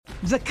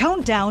The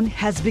countdown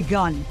has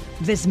begun.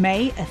 This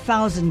May,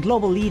 1,000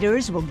 global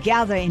leaders will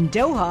gather in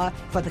Doha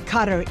for the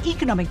Qatar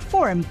Economic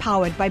Forum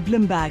powered by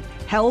Bloomberg,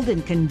 held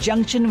in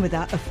conjunction with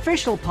our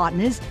official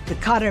partners, the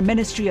Qatar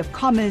Ministry of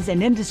Commerce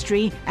and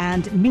Industry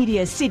and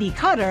Media City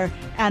Qatar,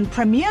 and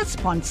premier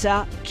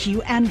sponsor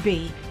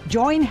Q&B.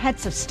 Join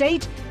heads of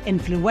state,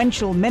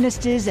 influential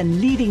ministers,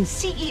 and leading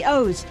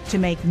CEOs to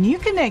make new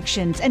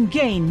connections and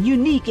gain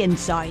unique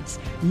insights.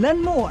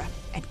 Learn more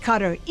at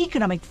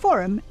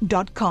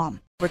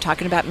QatarEconomicForum.com. We're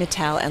talking about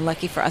Matel, and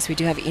lucky for us, we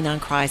do have Ynon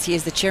Kreiz. He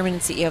is the chairman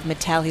and CEO of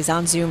Matel. He's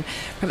on Zoom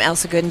from El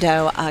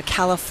Segundo,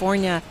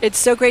 California. It's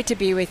so great to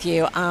be with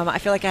you. I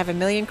feel like I have a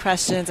million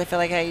questions. I feel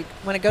like I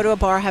want to go to a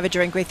bar, have a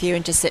drink with you,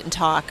 and just sit and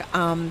talk.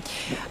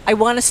 I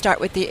want to start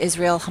with the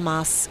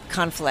Israel-Hamas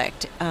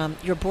conflict.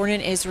 You're born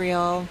in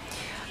Israel,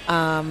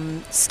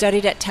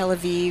 studied at Tel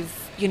Aviv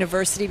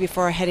University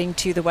before heading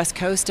to the West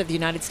Coast of the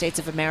United States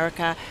of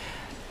America.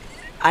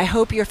 I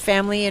hope your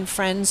family and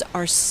friends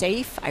are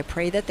safe. I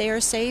pray that they are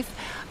safe.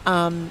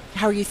 How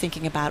are you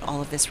thinking about all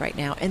of this right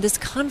now and this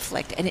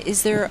conflict? And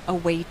is there a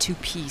way to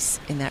peace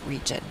in that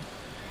region?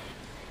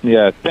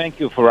 Yeah, thank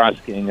you for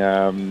asking.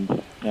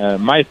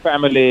 My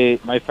family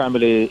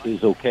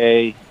is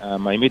okay.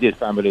 My immediate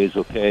family is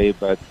okay.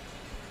 But,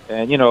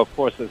 of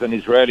course, as an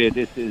Israeli,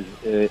 this is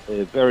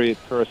very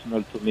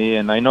personal to me.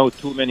 And I know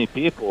too many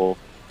people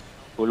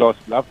who lost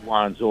loved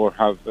ones or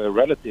have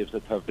relatives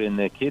that have been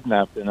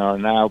kidnapped and are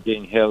now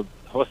being held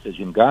hostage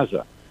in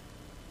Gaza.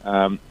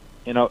 On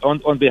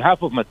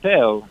behalf of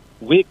Matel,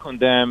 we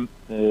condemn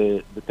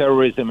the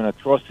terrorism and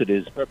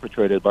atrocities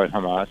perpetrated by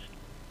Hamas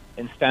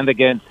and stand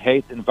against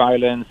hate and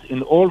violence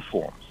in all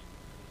forms.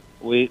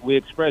 We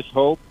express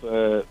hope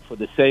for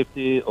the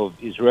safety of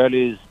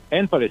Israelis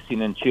and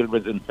Palestinian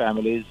children and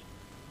families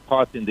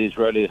caught in the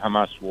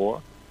Israeli-Hamas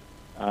war.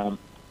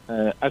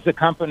 As a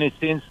company,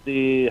 since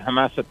the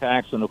Hamas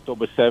attacks on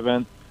October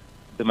 7th,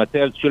 the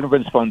Matel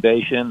Children's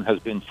Foundation has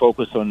been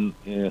focused on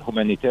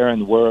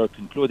humanitarian work,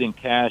 including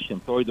cash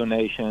and toy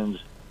donations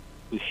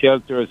to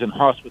shelters and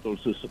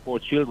hospitals to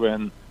support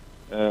children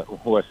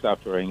who are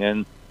suffering.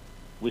 And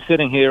we're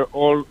sitting here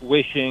all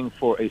wishing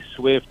for a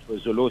swift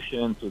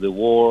resolution to the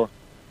war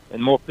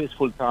and more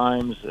peaceful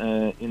times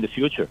in the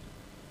future.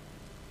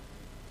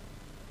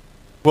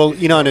 Well,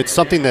 it's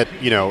something that,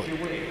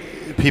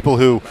 people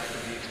who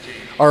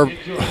are,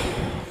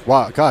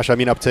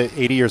 up to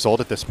 80 years old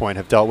at this point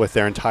have dealt with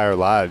their entire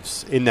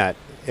lives in that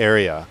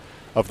area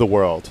of the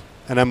world.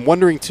 And I'm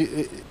wondering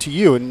to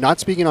you, and not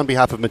speaking on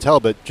behalf of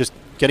Matel, but just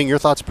getting your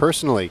thoughts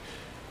personally,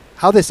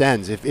 how this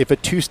ends, if a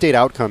two-state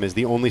outcome is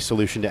the only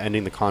solution to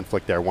ending the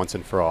conflict there once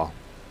and for all.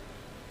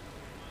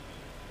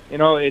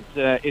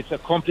 It's a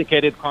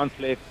complicated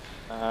conflict,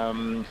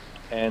 and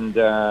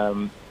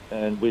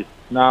we're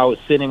now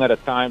sitting at a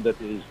time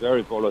that is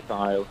very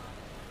volatile.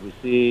 We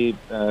see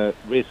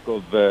risk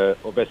of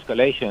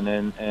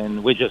escalation,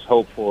 and we just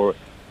hope for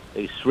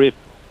a swift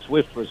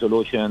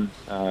resolution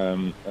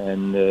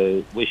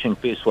and wishing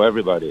peace for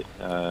everybody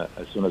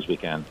as soon as we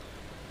can.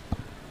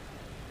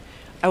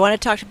 I want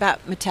to talk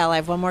about Matel. I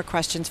have one more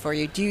question for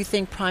you. Do you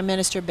think Prime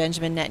Minister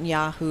Benjamin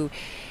Netanyahu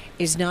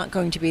is not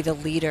going to be the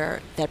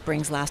leader that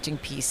brings lasting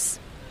peace?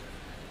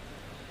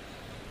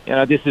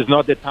 This is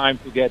not the time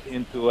to get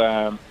into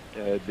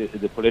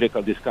the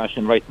political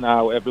discussion. Right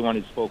now, everyone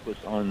is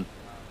focused on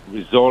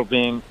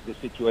resolving the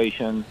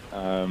situation.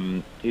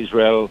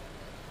 Israel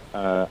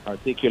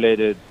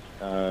articulated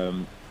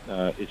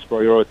its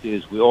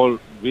priorities. We're all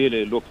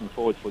really looking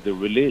forward for the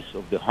release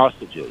of the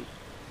hostages.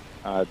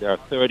 There are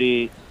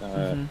 30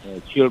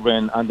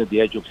 children under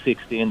the age of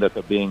 16 that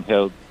are being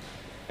held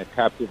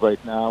captive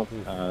right now.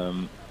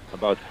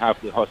 About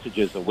half the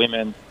hostages are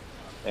women.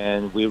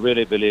 And we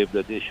really believe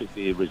that this should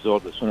be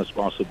resolved as soon as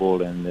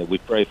possible. And we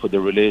pray for the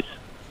release,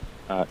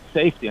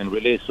 safety and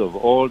release of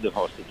all the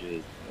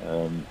hostages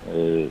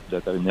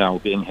that are now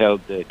being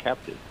held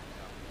captive.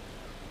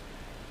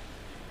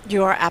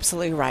 You are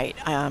absolutely right.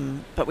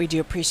 But we do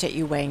appreciate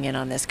you weighing in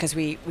on this because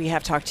we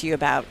have talked to you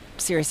about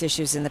serious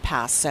issues in the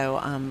past. So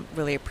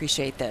really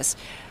appreciate this.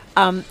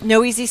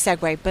 No easy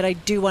segue, but I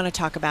do want to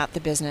talk about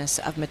the business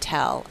of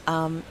Matel.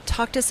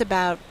 Talk to us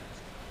about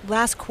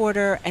last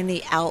quarter and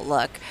the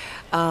outlook.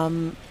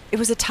 It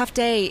was a tough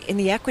day in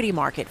the equity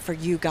market for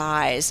you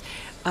guys.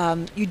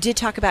 You did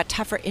talk about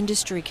tougher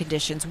industry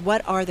conditions.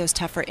 What are those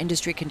tougher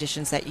industry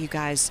conditions that you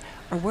guys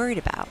are worried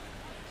about?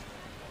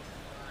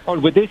 Well,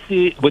 we did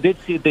see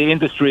the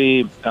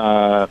industry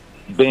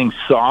being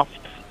soft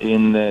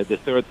in the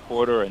third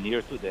quarter and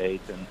year to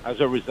date, and as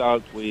a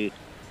result, we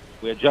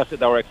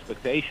adjusted our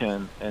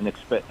expectation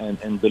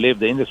and believe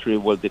the industry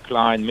will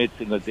decline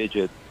mid-single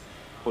digit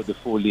for the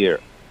full year.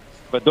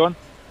 But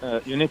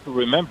you need to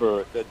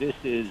remember that this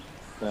is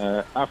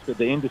after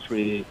the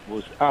industry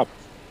was up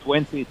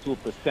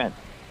 22%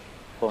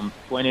 from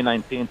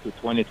 2019 to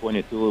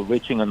 2022,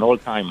 reaching an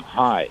all-time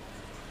high.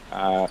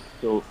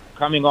 So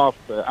coming off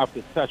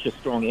after such a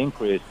strong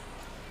increase,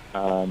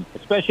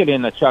 especially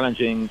in a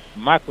challenging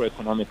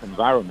macroeconomic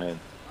environment,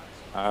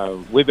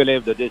 we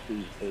believe that this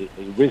is a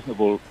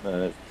reasonable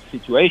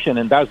situation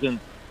and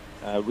doesn't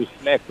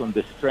reflect on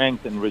the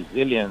strength and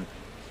resilience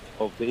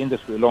of the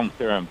industry long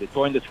term. The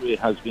toy industry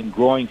has been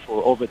growing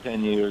for over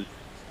 10 years,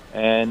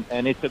 and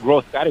it's a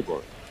growth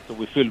category. So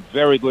we feel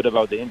very good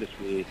about the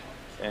industry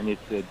and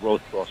its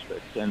growth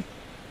prospects. And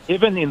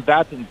even in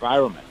that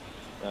environment,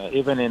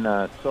 even in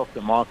a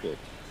softer market,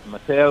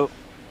 Mattel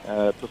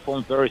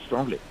performed very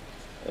strongly.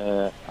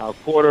 Our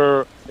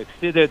quarterly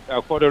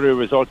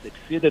results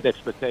exceeded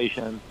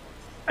expectations.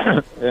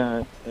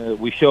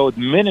 We showed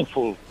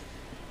meaningful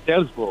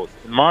sales growth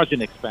and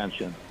margin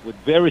expansion with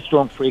very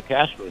strong free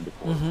cash flow in the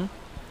quarter.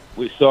 Mm-hmm.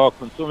 We saw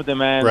consumer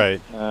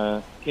demand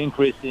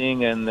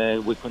increasing,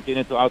 and we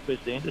continue to outpace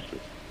the industry.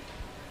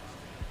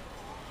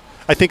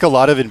 I think a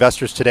lot of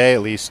investors today,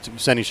 at least,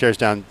 sending shares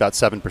down about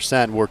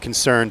 7%, were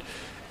concerned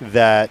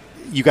that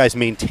you guys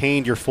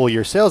maintained your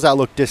full-year sales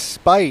outlook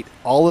despite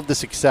all of the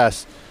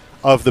success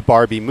of the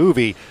Barbie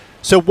movie.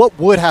 So what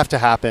would have to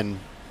happen,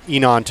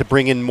 Ynon, to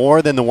bring in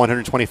more than the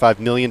 $125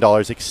 million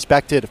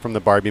expected from the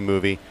Barbie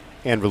movie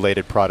and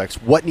related products?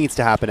 What needs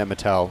to happen at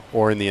Mattel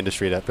or in the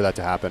industry for that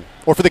to happen?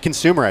 Or for the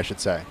consumer, I should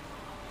say.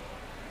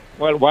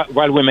 Well,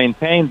 while we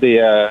maintain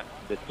the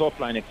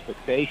top-line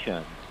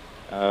expectation,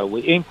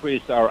 we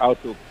increased our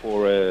outlook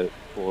for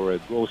a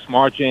gross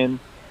margin,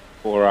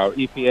 for our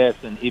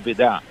EPS and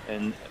EBITDA,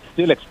 and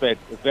still expect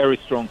a very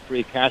strong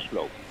free cash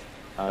flow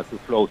to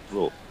flow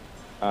through.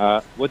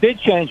 What did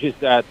change is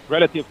that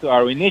relative to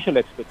our initial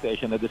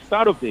expectation at the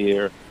start of the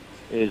year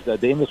is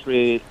that the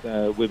industry,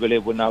 we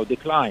believe, will now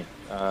decline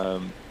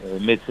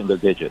mid-single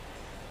digit.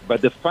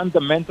 But the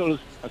fundamentals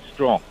are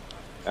strong.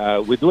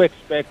 We do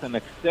expect an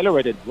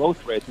accelerated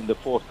growth rate in the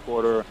fourth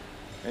quarter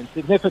and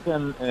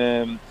significant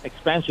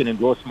expansion in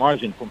gross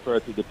margin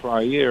compared to the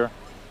prior year,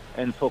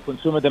 and for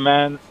consumer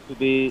demand to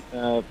be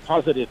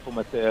positive for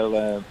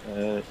Mattel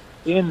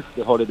in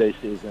the holiday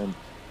season,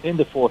 in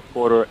the fourth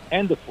quarter,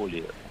 and the full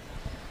year.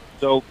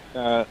 So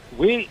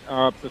we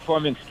are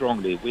performing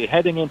strongly. We're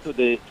heading into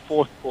the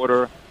fourth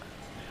quarter,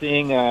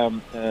 seeing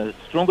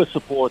stronger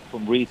support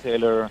from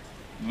retailer,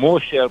 more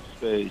shelf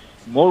space,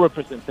 more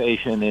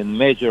representation in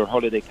major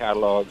holiday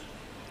catalogs,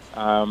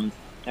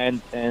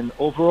 and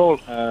overall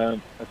a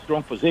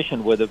strong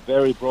position with a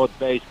very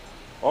broad-based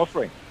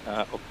offering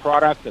of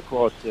products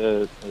across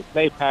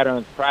play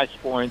patterns, price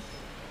points,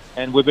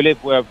 and we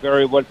believe we're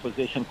very well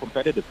positioned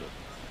competitively.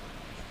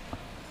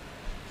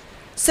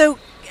 So,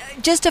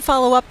 just to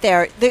follow up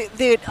there,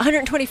 the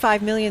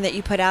 $125 million that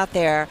you put out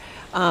there,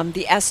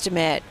 the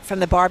estimate from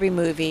the Barbie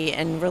movie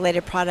and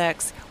related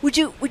products, would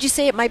you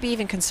say it might be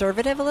even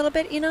conservative a little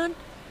bit, Ynon?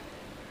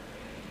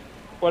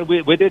 Well,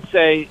 we did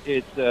say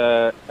it's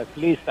at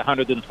least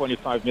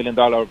 $125 million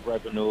of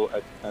revenue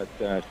at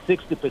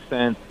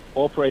 60%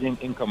 operating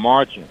income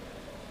margin.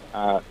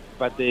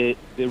 But the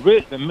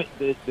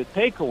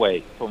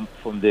takeaway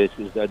from this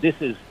is that this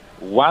is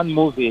one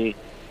movie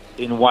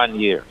in 1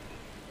 year.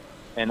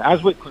 And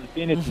as we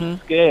continue to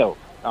scale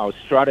our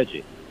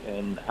strategy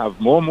and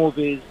have more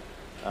movies,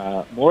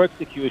 more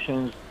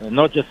executions,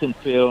 not just in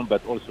film,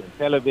 but also in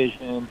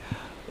television,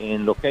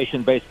 in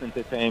location-based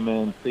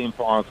entertainment, theme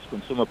parks,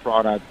 consumer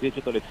products,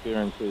 digital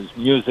experiences,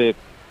 music,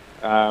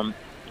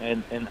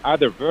 and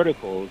other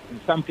verticals,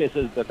 in some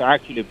cases that are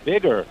actually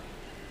bigger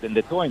than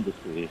the toy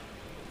industry,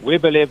 we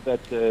believe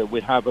that we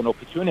have an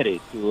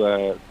opportunity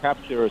to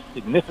capture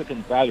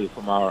significant value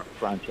from our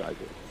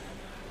franchises.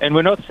 And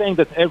we're not saying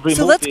that every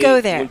movie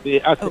will be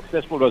as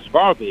successful as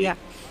Barbie,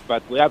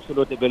 but we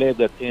absolutely believe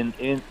that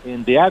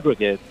in the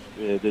aggregate,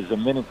 there's a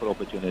meaningful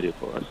opportunity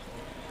for us.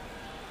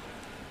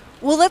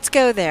 Well, let's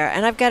go there.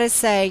 And I've got to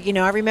say,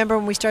 I remember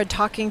when we started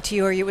talking to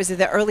you, or it was in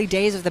the early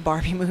days of the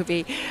Barbie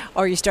movie,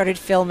 or you started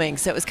filming.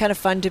 So it was kind of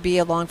fun to be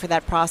along for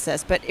that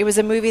process. But it was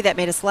a movie that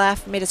made us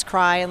laugh, made us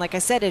cry. And like I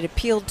said, it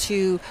appealed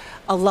to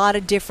a lot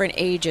of different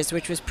ages,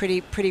 which was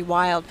pretty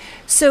wild.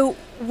 So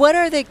what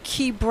are the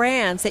key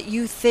brands that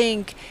you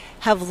think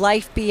have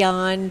life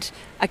beyond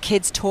a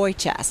kid's toy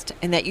chest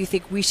and that you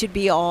think we should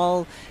be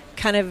all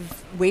kind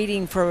of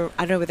waiting for,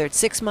 I don't know, whether it's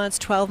 6 months,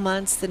 12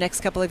 months, the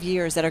next couple of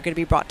years that are going to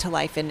be brought to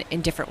life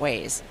in different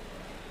ways?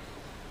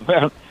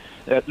 Well,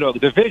 look,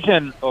 the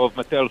vision of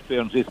Mattel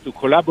Films is to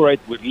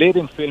collaborate with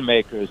leading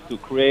filmmakers to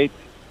create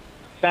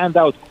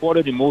standout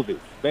quality movies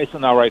based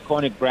on our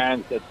iconic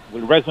brands that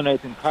will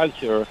resonate in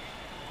culture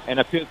and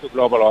appeal to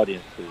global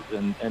audiences.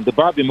 And the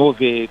Barbie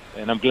movie,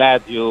 and I'm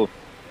glad you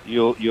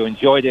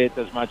enjoyed it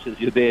as much as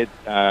you did,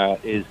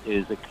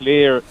 is a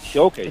clear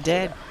showcase. I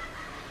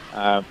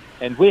did.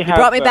 And we have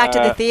brought me back to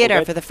the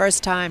theater for the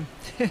first time.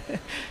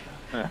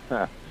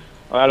 Well,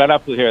 I'd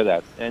love to hear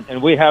that.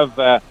 And we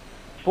have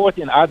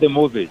 14 other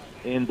movies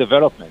in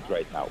development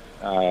right now.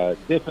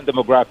 Different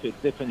demographics,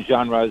 different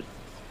genres.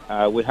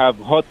 We have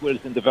Hot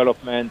Wheels in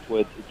development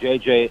with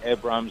J.J.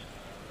 Abrams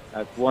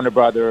at Warner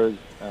Brothers.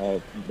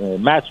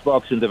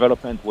 Matchbox in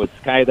development with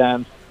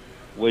Skydance,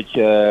 which,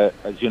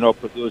 as you know,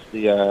 produced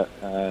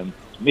the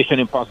Mission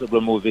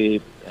Impossible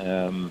movie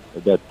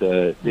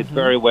that did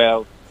very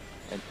well.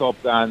 And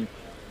Top Gun.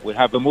 We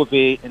have a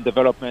movie in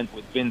development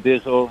with Vin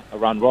Diesel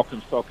around Rock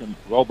and Stock and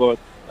Robot,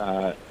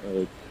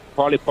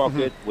 Polly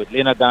Pocket with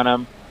Lena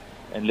Dunham,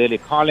 and Lily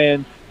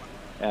Collins.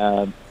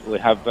 We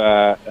have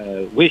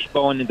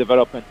Wishbone in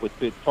development with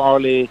Pete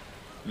Farley,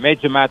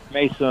 Major Matt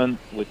Mason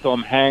with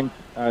Tom Hanks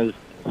as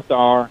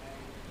star,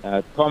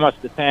 Thomas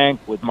the Tank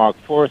with Mark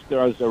Forster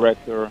as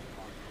director,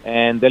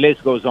 and the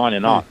list goes on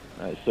and on.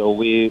 So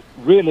we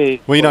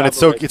really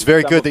it's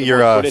very good that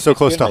you're so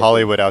close to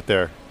Hollywood out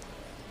there.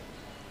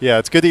 Yeah,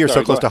 it's good that you're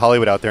so close to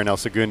Hollywood out there in El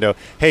Segundo.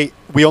 Hey,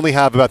 we only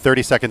have about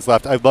 30 seconds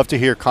left. I'd love to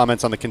hear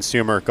comments on the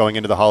consumer going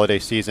into the holiday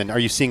season. Are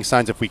you seeing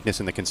signs of weakness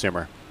in the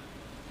consumer?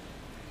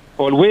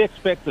 Well, we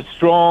expect a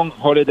strong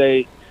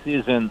holiday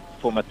season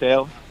for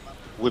Matel.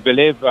 We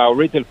believe our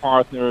retail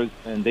partners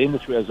and the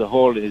industry as a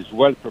whole is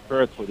well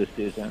prepared for the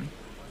season.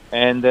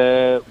 And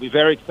we're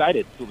very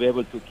excited to be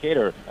able to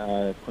cater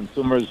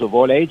consumers of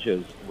all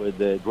ages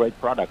with a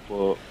great product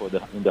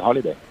in the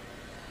holiday.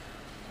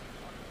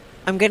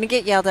 I'm going to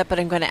get yelled at, but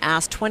I'm going to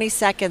ask 20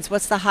 seconds.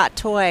 What's the hot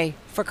toy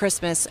for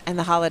Christmas and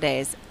the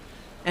holidays?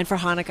 And for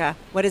Hanukkah,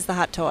 what is the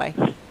hot toy?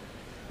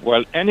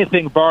 Well,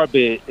 anything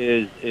Barbie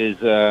is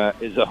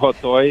a hot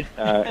toy,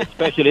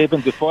 especially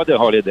even before the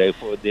holiday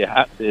for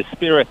the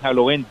Spirit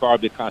Halloween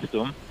Barbie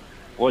costume.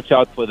 Watch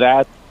out for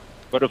that.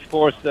 But of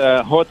course,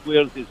 Hot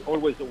Wheels is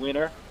always a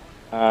winner.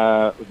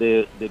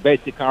 The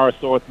basic car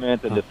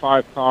assortment and the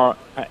 5-car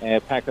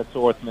pack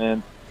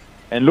assortment,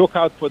 and look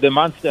out for the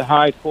Monster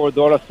High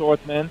 $4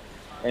 assortment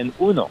and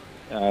Uno.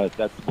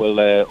 That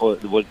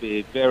will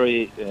be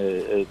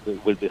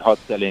hot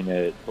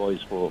selling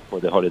toys for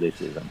the holiday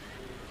season.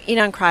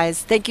 Ynon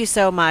Kreiz, thank you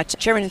so much,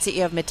 Chairman and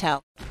CEO of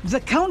Matel. The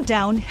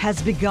countdown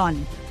has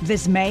begun.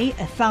 This May,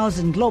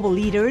 1,000 global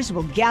leaders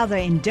will gather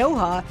in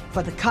Doha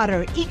for the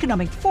Qatar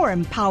Economic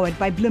Forum powered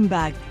by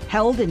Bloomberg,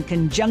 held in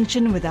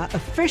conjunction with our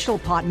official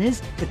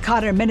partners, the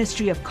Qatar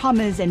Ministry of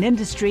Commerce and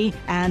Industry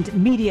and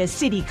Media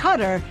City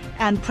Qatar,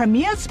 and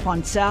premier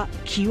sponsor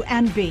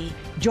QNB.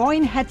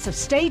 Join heads of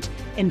state,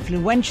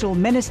 influential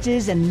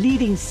ministers, and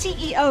leading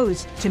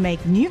CEOs to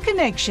make new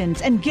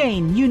connections and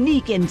gain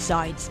unique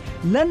insights.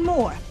 Learn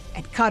more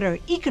at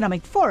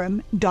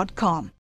QatarEconomicForum.com.